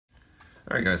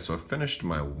Alright guys, so I finished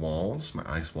my walls, my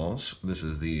ice walls. This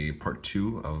is the part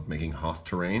 2 of making Hoth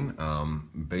terrain.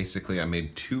 Basically I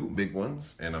made 2 big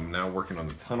ones and I'm now working on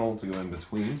the tunnel to go in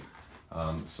between.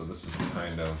 So this is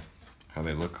kind of how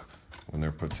they look when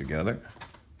they're put together.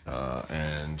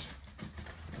 And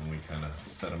when we kind of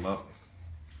set them up,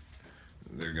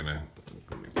 they're gonna,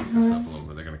 let me pick this up a little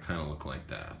bit, they're gonna kind of look like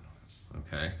that.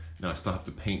 Okay, now I still have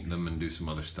to paint them and do some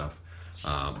other stuff.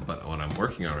 But what I'm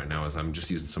working on right now is I'm just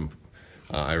using some,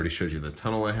 I already showed you the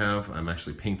tunnel I have. I'm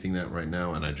actually painting that right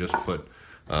now, and I just put,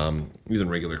 using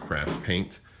regular craft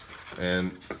paint,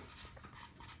 and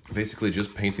basically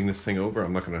just painting this thing over.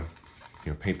 I'm not gonna,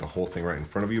 paint the whole thing right in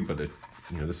front of you, but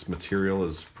this material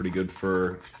is pretty good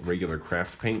for regular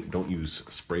craft paint. Don't use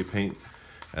spray paint.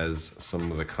 As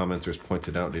some of the commenters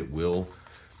pointed out, it will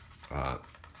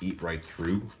eat right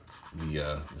through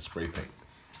the spray paint.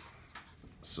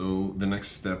 So the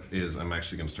next step is I'm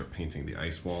actually going to start painting the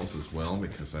ice walls as well,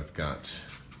 because I've got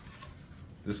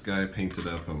this guy painted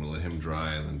up. I'm going to let him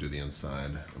dry and then do the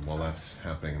inside. And while that's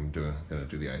happening, I'm going to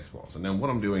do the ice walls. And now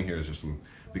what I'm doing here is just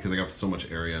because I got so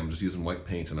much area, I'm just using white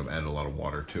paint and I've added a lot of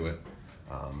water to it.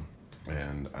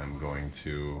 And I'm going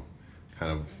to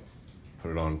kind of put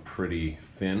it on pretty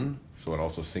thin so it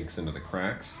also sinks into the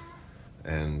cracks.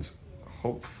 And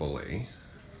hopefully,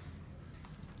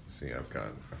 see, I've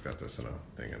got this in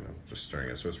a thing and I'm just stirring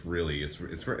it, so it's really it's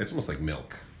almost like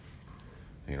milk,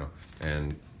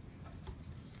 and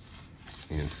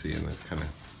you can see, and it kind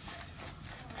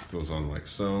of goes on like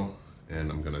so.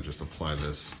 And I'm gonna just apply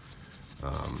this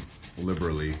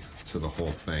liberally to the whole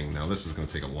thing. Now this is gonna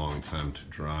take a long time to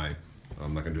dry.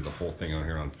 I'm not gonna do the whole thing on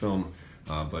here on film,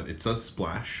 but it does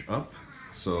splash up,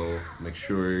 so make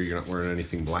sure you're not wearing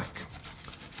anything black.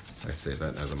 I say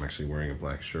that as I'm actually wearing a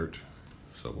black shirt.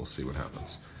 So we'll see what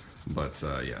happens. But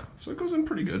yeah, so it goes in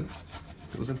pretty good.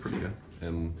 It goes in pretty good.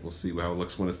 And we'll see how it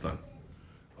looks when it's done.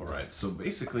 All right, so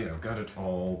basically I've got it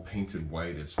all painted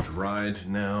white. It's dried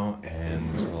now,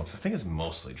 and well, I think it's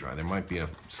mostly dry. There might be a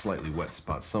slightly wet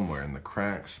spot somewhere in the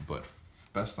cracks, but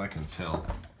best I can tell,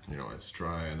 it's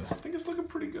dry, and I think it's looking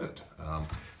pretty good.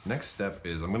 Next step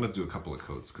is I'm gonna do a couple of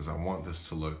coats because I want this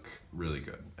to look really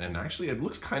good. And actually it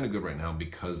looks kind of good right now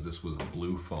because this was a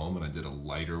blue foam and I did a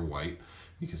lighter white.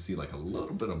 You can see like a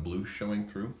little bit of blue showing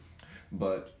through,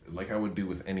 but like I would do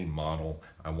with any model,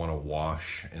 I want to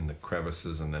wash in the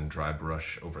crevices and then dry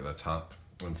brush over the top.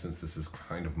 And since this is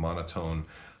kind of monotone,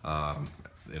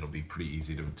 it'll be pretty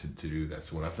easy to do that.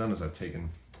 So what I've done is I've taken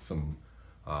some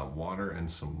water and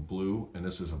some blue, and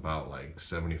this is about like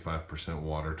 75%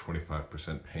 water,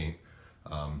 25% paint,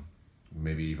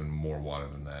 maybe even more water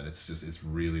than that. It's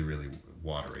really, really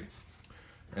watery.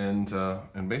 And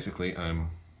basically I'm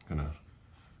gonna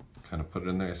kind of put it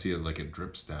in there. I see it like it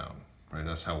drips down, right?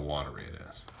 That's how watery it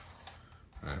is,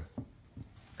 right?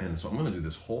 And so I'm gonna do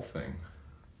this whole thing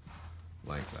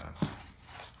like that.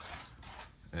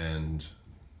 And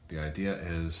the idea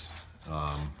is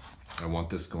I want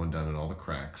this going down in all the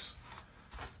cracks,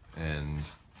 and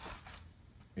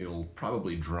it'll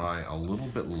probably dry a little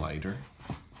bit lighter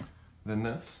than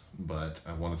this, but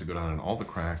I want it to go down in all the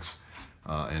cracks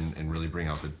and really bring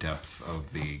out the depth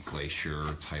of the glacier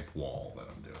type wall that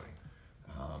I'm doing.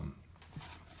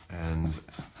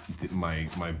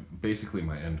 Basically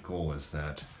my end goal is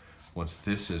that once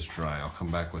this is dry, I'll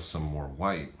come back with some more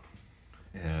white,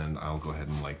 and I'll go ahead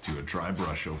and like do a dry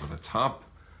brush over the top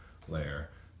layer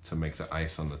to make the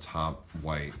ice on the top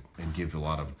white and give a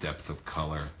lot of depth of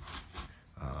color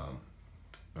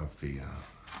of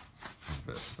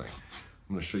this thing.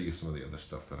 I'm going to show you some of the other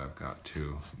stuff that I've got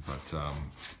too, but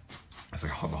it's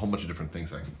like a whole bunch of different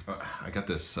things. I got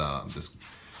this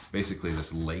basically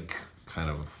this lake kind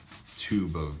of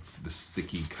tube of this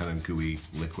sticky kind of gooey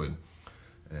liquid,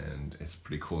 and it's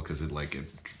pretty cool because it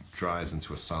dries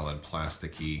into a solid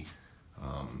plasticky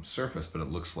surface, but it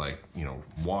looks like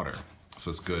water. So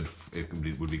it's good. It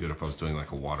would be good if I was doing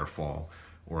like a waterfall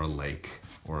or a lake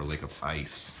of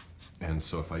ice. And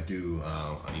so if I do,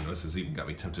 this has even got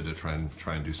me tempted to try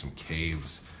and do some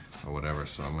caves or whatever.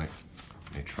 So I may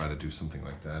try to do something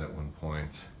like that at one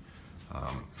point.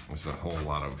 There's a whole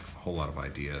lot of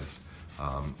ideas.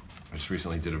 I just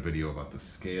recently did a video about the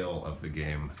scale of the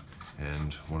game,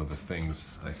 and one of the things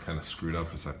I kind of screwed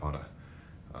up is I bought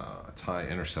a tie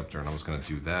interceptor, and I was going to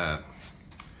do that.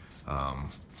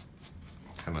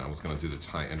 I was going to do the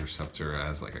tie interceptor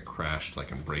as like a crashed,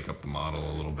 and break up the model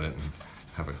a little bit and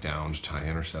have a downed tie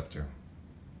interceptor,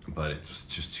 but it was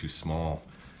just too small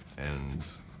and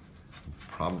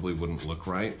probably wouldn't look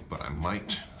right, but I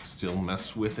might still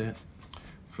mess with it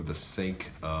for the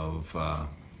sake of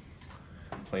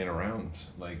playing around,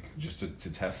 like just to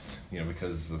test, you know,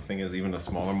 because the thing is, even a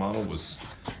smaller model was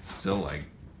still like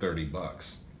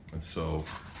 $30, and so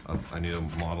I need a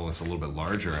model that's a little bit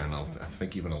larger, and I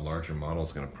think even a larger model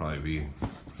is going to probably be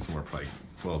somewhere probably,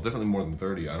 well, definitely more than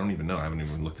 30. I don't even know. I haven't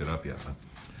even looked it up yet.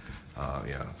 But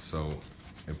yeah, so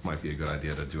it might be a good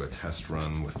idea to do a test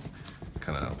run with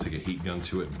kind of, I'll take a heat gun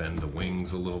to it, bend the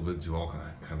wings a little bit, do all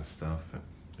kind of stuff. And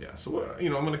yeah, so you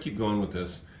know, I'm going to keep going with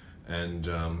this, and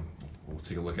we'll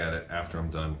take a look at it after I'm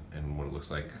done and what it looks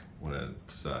like when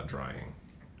it's drying.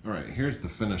 All right, here's the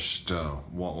finished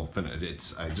wall.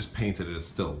 I just painted it. It's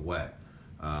still wet.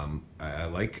 I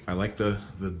like the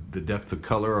depth of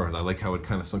color, or I like how it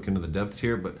kind of sunk into the depths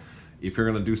here. But if you're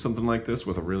gonna do something like this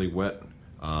with a really wet,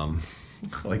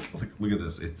 like look at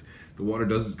this. The water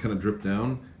does kind of drip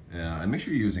down. And make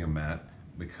sure you're using a mat,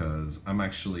 because I'm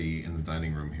actually in the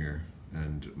dining room here,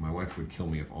 and my wife would kill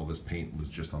me if all this paint was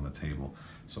just on the table.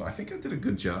 So I think I did a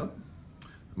good job.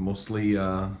 Mostly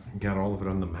got all of it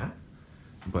on the mat.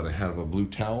 But I have a blue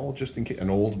towel just in case,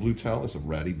 an old blue towel. It's a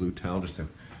ratty blue towel, just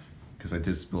because I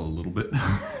did spill a little bit.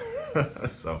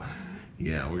 So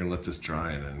yeah, we're gonna let this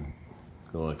dry, and then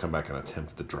I'm gonna come back and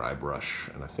attempt the dry brush.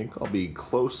 And I think I'll be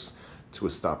close to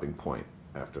a stopping point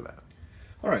after that.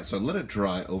 All right, so I let it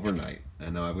dry overnight,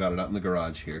 and now I've got it out in the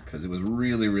garage here because it was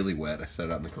really, really wet. I set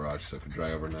it out in the garage so it could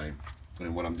dry overnight.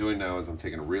 And what I'm doing now is I'm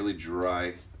taking a really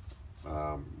dry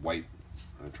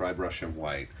dry brush of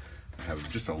white. I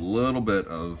have just a little bit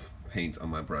of paint on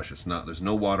my brush. There's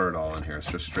no water at all in here.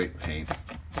 It's just straight paint.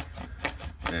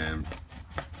 And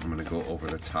I'm gonna go over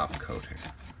the top coat here.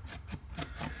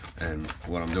 And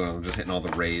what I'm doing, I'm just hitting all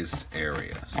the raised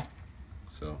areas.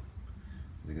 So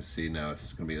as you can see now,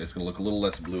 it's gonna look a little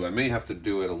less blue. I may have to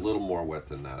do it a little more wet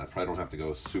than that. I probably don't have to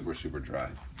go super, super dry.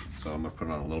 So I'm gonna put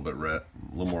it on a little bit red,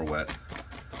 a little more wet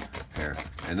here.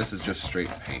 And this is just straight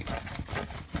paint.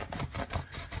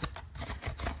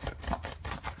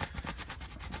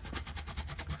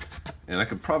 And I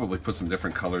could probably put some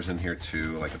different colors in here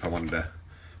too. Like if I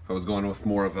was going with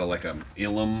more of like a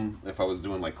illum, if I was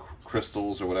doing like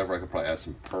crystals or whatever, I could probably add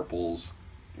some purples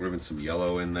or even some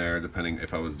yellow in there, depending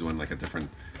if I was doing like a different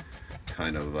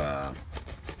kind of,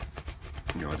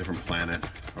 you know, a different planet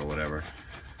or whatever.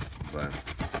 But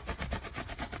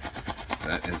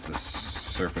that is the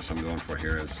surface I'm going for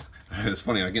here. It's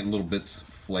funny, I'm getting little bits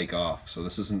flake off, so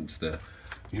this isn't the,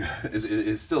 you know,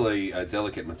 it's still a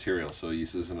delicate material, so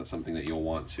this isn't something that you'll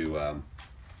want to,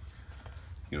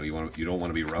 you know, you don't want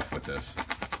to be rough with this.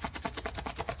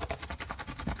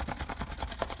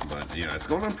 But yeah, it's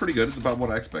going on pretty good. It's about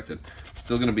what I expected.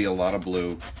 Still going to be a lot of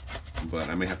blue, but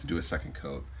I may have to do a second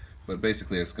coat. But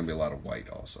basically, it's going to be a lot of white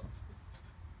also.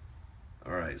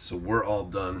 All right, so we're all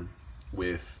done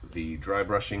with the dry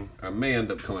brushing. I may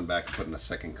end up coming back and putting a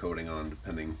second coating on,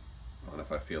 depending on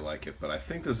if I feel like it, but I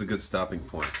think this is a good stopping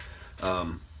point.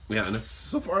 Yeah, and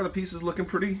so far the piece is looking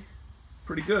pretty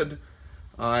good.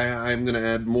 I'm gonna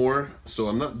add more, so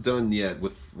I'm not done yet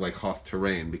with like Hoth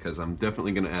terrain, because I'm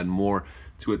definitely gonna add more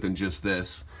to it than just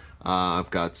this. I've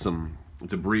got some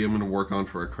debris I'm gonna work on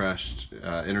for a crashed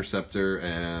interceptor,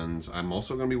 and I'm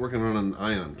also gonna be working on an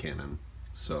ion cannon.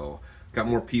 So got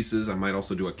more pieces. I might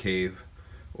also do a cave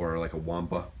or like a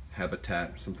wampa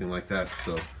habitat or something like that.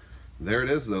 So there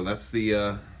it is though. That's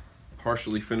the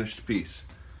partially finished piece.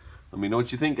 Let me know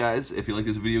what you think, guys. If you like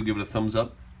this video, give it a thumbs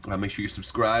up. Make sure you're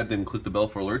subscribed and click the bell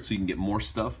for alerts so you can get more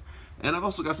stuff. And I've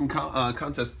also got some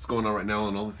contests going on right now,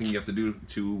 and the only thing you have to do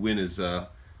to win is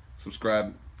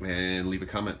subscribe and leave a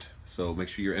comment. So make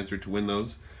sure you're entered to win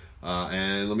those.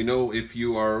 And let me know if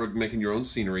you are making your own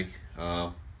scenery.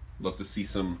 Love to see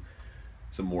some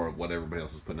more of what everybody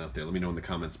else is putting out there. Let me know in the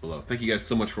comments below. Thank you guys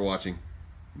so much for watching,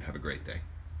 and have a great day.